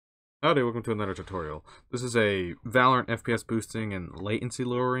Howdy, welcome to another tutorial. This is a Valorant FPS boosting and latency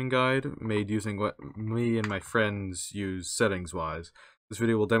lowering guide made using what me and my friends use settings-wise. This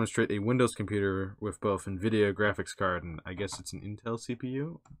video will demonstrate a Windows computer with both Nvidia graphics card and I guess it's an Intel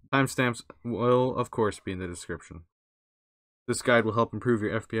CPU. Timestamps will, of course, be in the description. This guide will help improve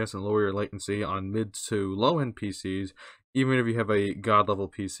your FPS and lower your latency on mid to low-end PCs. Even if you have a god-level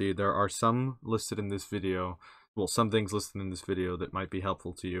PC, there are some listed in this video. Well, some things listed in this video that might be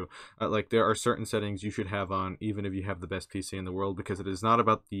helpful to you. Like, there are certain settings you should have on even if you have the best PC in the world, because it is not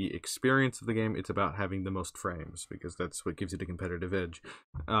about the experience of the game, it's about having the most frames, because that's what gives you the competitive edge.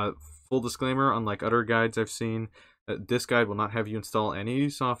 Full disclaimer, unlike other guides I've seen, this guide will not have you install any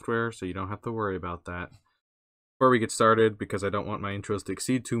software, so you don't have to worry about that. Before we get started, because I don't want my intros to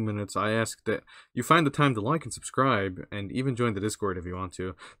exceed 2 minutes, I ask that you find the time to like and subscribe, and even join the Discord if you want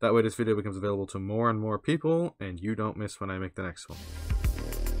to. That way this video becomes available to more and more people, and you don't miss when I make the next one.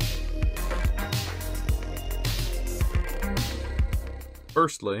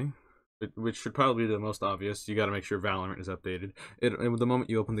 Firstly, which should probably be the most obvious, you gotta make sure Valorant is updated. The moment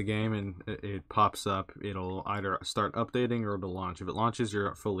you open the game and it pops up, it'll either start updating or it'll launch. If it launches,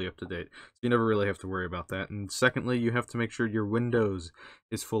 you're fully up to date. So you never really have to worry about that. And secondly, you have to make sure your Windows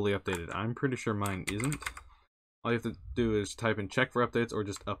is fully updated. I'm pretty sure mine isn't. All you have to do is type in check for updates or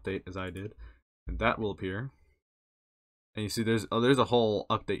just update as I did. And that will appear. And you see there's a whole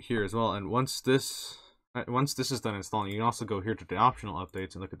update here as well. And once this is done installing, you can also go here to the optional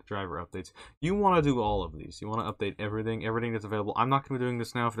updates and look at the driver updates. You want to do all of these. You want to update everything that's available. I'm not going to be doing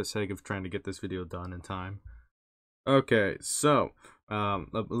this now for the sake of trying to get this video done in time. Okay, so a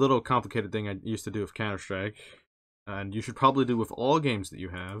little complicated thing I used to do with Counter-Strike, and you should probably do with all games that you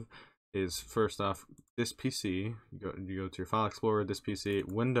have, is first off, this PC, you go to your File Explorer, this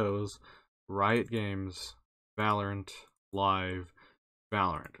PC, Windows, Riot Games, Valorant, Live,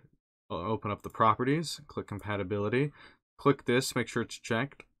 Valorant. Open up the properties, click compatibility, click this, make sure it's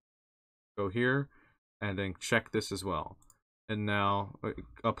checked, go here, and then check this as well. And now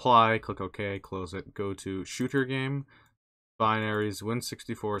apply, click OK, close it, go to shooter game, binaries,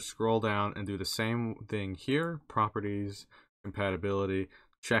 Win64, scroll down and do the same thing here, properties, compatibility,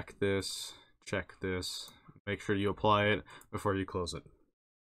 check this, make sure you apply it before you close it.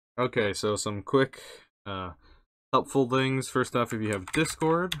 Okay, so some quick helpful things. First off, if you have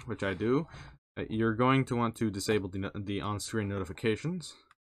Discord, which I do, you're going to want to disable the on-screen notifications.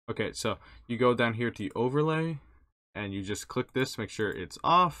 Okay, so you go down here to overlay, and you just click this, make sure it's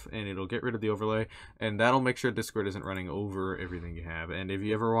off, and it'll get rid of the overlay, and that'll make sure Discord isn't running over everything you have. And if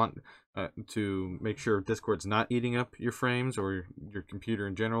you ever want to make sure Discord's not eating up your frames or your computer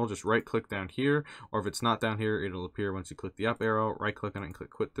in general, just right-click down here, or if it's not down here, it'll appear once you click the up arrow, right-click on it and click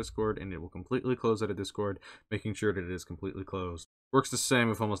Quit Discord, and it will completely close out of Discord, making sure that it is completely closed. Works the same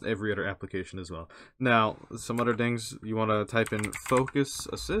with almost every other application as well. Now, some other things, you want to type in Focus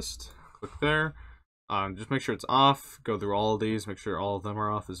Assist, click there. Just make sure it's off, go through all of these, make sure all of them are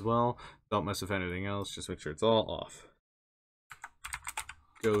off as well. Don't mess with anything else, just make sure it's all off.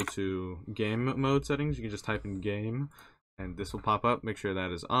 Go to game mode settings, you can just type in game, and this will pop up, make sure that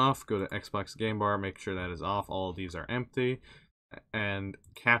is off. Go to Xbox game bar, make sure that is off, all of these are empty. And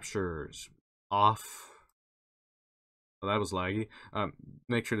captures, off. Well, that was laggy.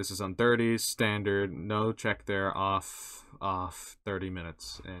 Make sure this is on 30, standard, no check there, off, 30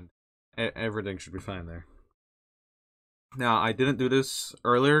 minutes, and everything should be fine there. Now, I didn't do this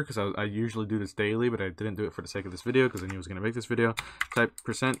earlier because I usually do this daily, but I didn't do it for the sake of this video because I knew I was going to make this video. Type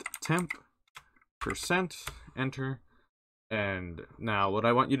 %temp, enter, and now what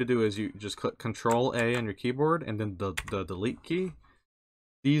I want you to do is you just click Control A on your keyboard and then the delete key.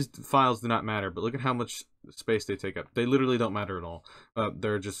 These files do not matter, but look at how much space they take up. They literally don't matter at all.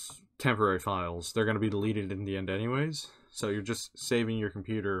 They're just temporary files. They're going to be deleted in the end anyways. So you're just saving your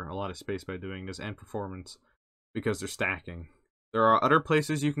computer a lot of space by doing this, and performance, because they're stacking. There are other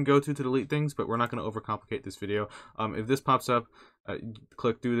places you can go to delete things, but we're not going to overcomplicate this video. If this pops up,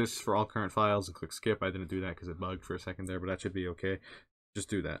 click do this for all current files and click skip. I didn't do that because it bugged for a second there, but that should be okay. Just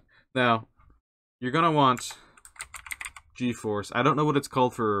do that. Now, you're going to want GeForce. I don't know what it's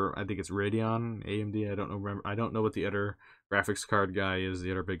called for. I think it's Radeon, AMD. I don't know what the other graphics card guy is,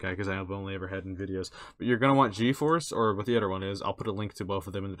 the other big guy, because I've only ever had Nvidia's. But you're gonna want GeForce, or what the other one is. I'll put a link to both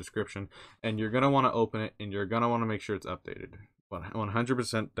of them in the description. And you're gonna want to open it, and you're gonna want to make sure it's updated.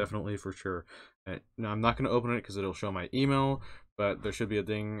 100% definitely for sure. Now I'm not gonna open it because it'll show my email, but there should be a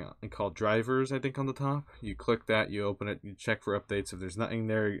thing called drivers, I think, on the top. You click that, you open it, you check for updates. If there's nothing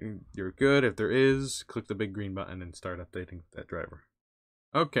there, you're good. If there is, click the big green button and start updating that driver.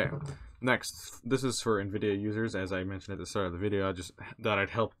 Okay, next, this is for Nvidia users. As I mentioned at the start of the video, I just thought I'd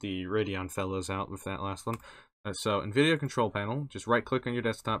help the Radeon fellows out with that last one. So Nvidia control panel, just right click on your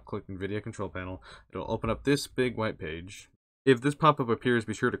desktop, click Nvidia control panel. It'll open up this big white page. If this pop-up appears,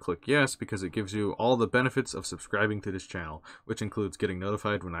 be sure to click yes, because it gives you all the benefits of subscribing to this channel, which includes getting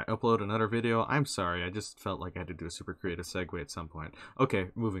notified when I upload another video. I'm sorry, I just felt like I had to do a super creative segue at some point. Okay,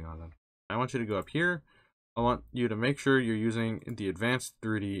 moving on then. I want you to go up here. I want you to make sure you're using the advanced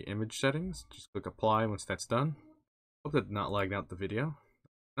 3D image settings. Just click apply once that's done. Hope that did not lag out the video.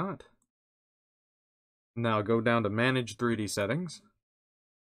 Not. Now go down to manage 3D settings.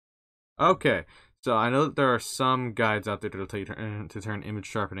 Okay, so I know that there are some guides out there that'll tell you to turn image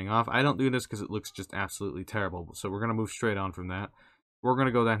sharpening off. I don't do this because it looks just absolutely terrible. So we're going to move straight on from that. We're going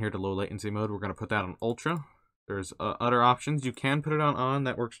to go down here to low latency mode. We're going to put that on ultra. There's other options. You can put it on,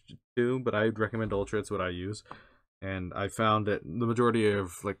 that works too, but I'd recommend ultra. It's what I use. And I found that the majority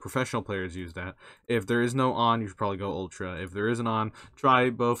of like professional players use that. If there is no on, you should probably go ultra. If there is an on, try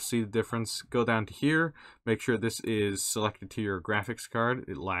both, see the difference. Go down to here, make sure this is selected to your graphics card.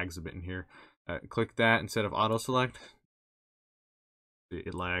 It lags a bit in here. Click that instead of auto select.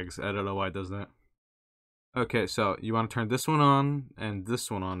 It lags. I don't know why it does that. Okay, so you want to turn this one on and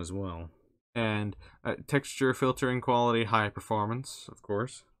this one on as well. And texture filtering quality, high performance, of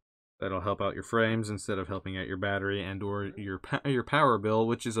course. That'll help out your frames instead of helping out your battery and or your power bill,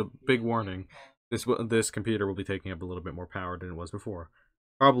 which is a big warning. This computer will be taking up a little bit more power than it was before.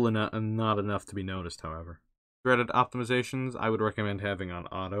 Probably not enough to be noticed, however. Threaded optimizations, I would recommend having on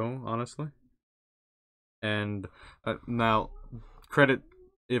auto, honestly. And now, credit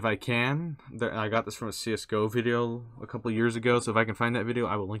if I can. I got this from a CSGO video a couple years ago, so if I can find that video,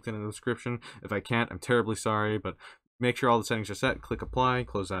 I will link it in the description. If I can't, I'm terribly sorry, but make sure all the settings are set, click apply,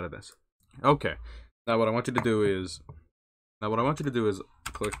 close out of this. Okay, now what I want you to do is,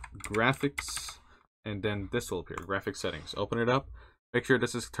 click graphics, and then this will appear, graphics settings. Open it up, make sure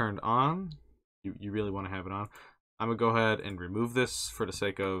this is turned on. You really want to have it on. I'm going to go ahead and remove this for the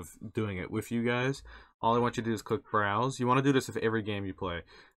sake of doing it with you guys. All I want you to do is click browse. You want to do this with every game you play.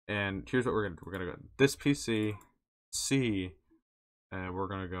 And here's what we're going to do. We're going to go this PC, C, and we're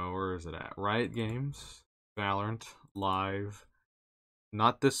going to go, where is it at? Riot Games, Valorant, Live,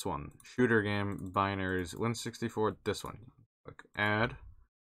 not this one, shooter game, binaries, Win64, this one. Click add,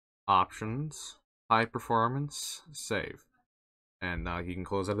 options, high performance, save. And now you can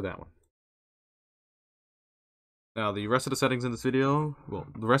close out of that one. Now, the rest of the settings in this video,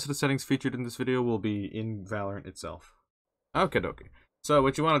 the rest of the settings featured in this video will be in Valorant itself. Okay, dokie. So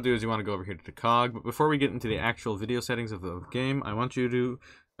what you want to do is you want to go over here to the cog, but before we get into the actual video settings of the game, I want you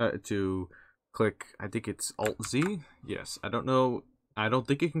to click, I think it's Alt-Z. Yes, I don't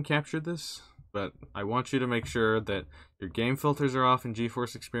think you can capture this, but I want you to make sure that your game filters are off in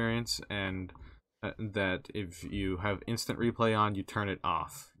GeForce Experience, and that if you have instant replay on, you turn it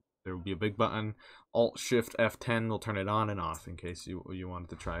off. There will be a big button. Alt-Shift-F10 will turn it on and off in case you wanted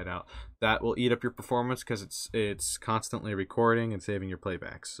to try it out. That will eat up your performance because it's constantly recording and saving your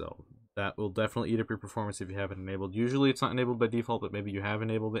playbacks. So that will definitely eat up your performance if you have it enabled. Usually it's not enabled by default, but maybe you have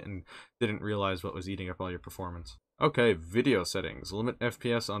enabled it and didn't realize what was eating up all your performance. Okay, video settings. Limit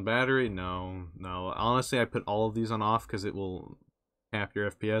FPS on battery? No. Honestly, I put all of these on off because it will cap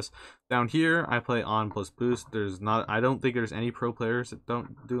your FPS. Down here, I play on plus boost. I don't think there's any pro players that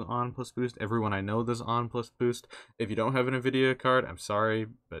don't do on plus boost. Everyone I know does on plus boost. If you don't have an Nvidia card, I'm sorry,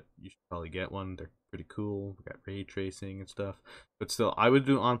 but you should probably get one. They're pretty cool. We got ray tracing and stuff. But still, I would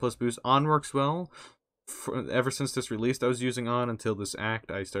do on plus boost. On works well. Ever since this released, I was using on until this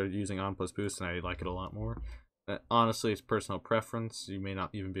act. I started using on plus boost, and I like it a lot more. Honestly, it's personal preference. You may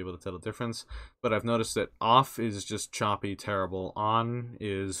not even be able to tell the difference, but I've noticed that off is just choppy, terrible. On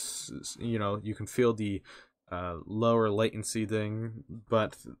is, you can feel the lower latency thing,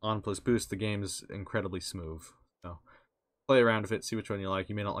 but on plus boost, the game is incredibly smooth. So play around with it, see which one you like.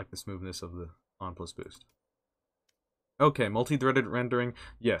 You may not like the smoothness of the on plus boost. Okay, multi-threaded rendering,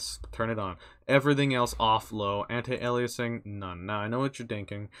 yes, turn it on. Everything else off, low. Anti-aliasing, none. Now, I know what you're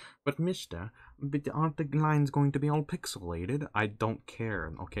thinking, but aren't the lines going to be all pixelated? I don't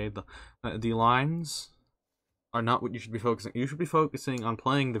care, okay? The lines are not what you should be focusing. You should be focusing on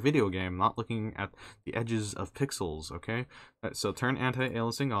playing the video game, not looking at the edges of pixels, okay? So turn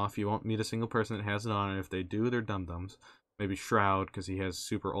anti-aliasing off. You won't meet a single person that has it on, and if they do, they're dum-dums. Maybe Shroud, because he has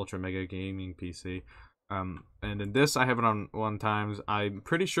super ultra mega gaming PC. And in this, I have it on 1 times. I'm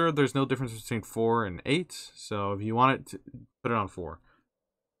pretty sure there's no difference between 4 and 8, so if you want it, put it on 4.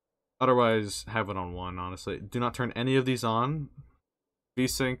 Otherwise, have it on 1, honestly. Do not turn any of these on.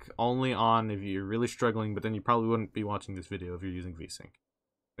 VSync only on if you're really struggling, but then you probably wouldn't be watching this video if you're using VSync.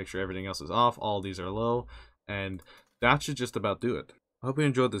 Make sure everything else is off. All these are low. And that should just about do it. I hope you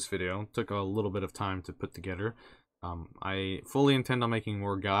enjoyed this video. It took a little bit of time to put together. I fully intend on making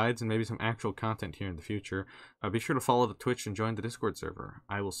more guides and maybe some actual content here in the future. Be sure to follow the Twitch and join the Discord server.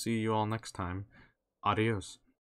 I will see you all next time. Adios.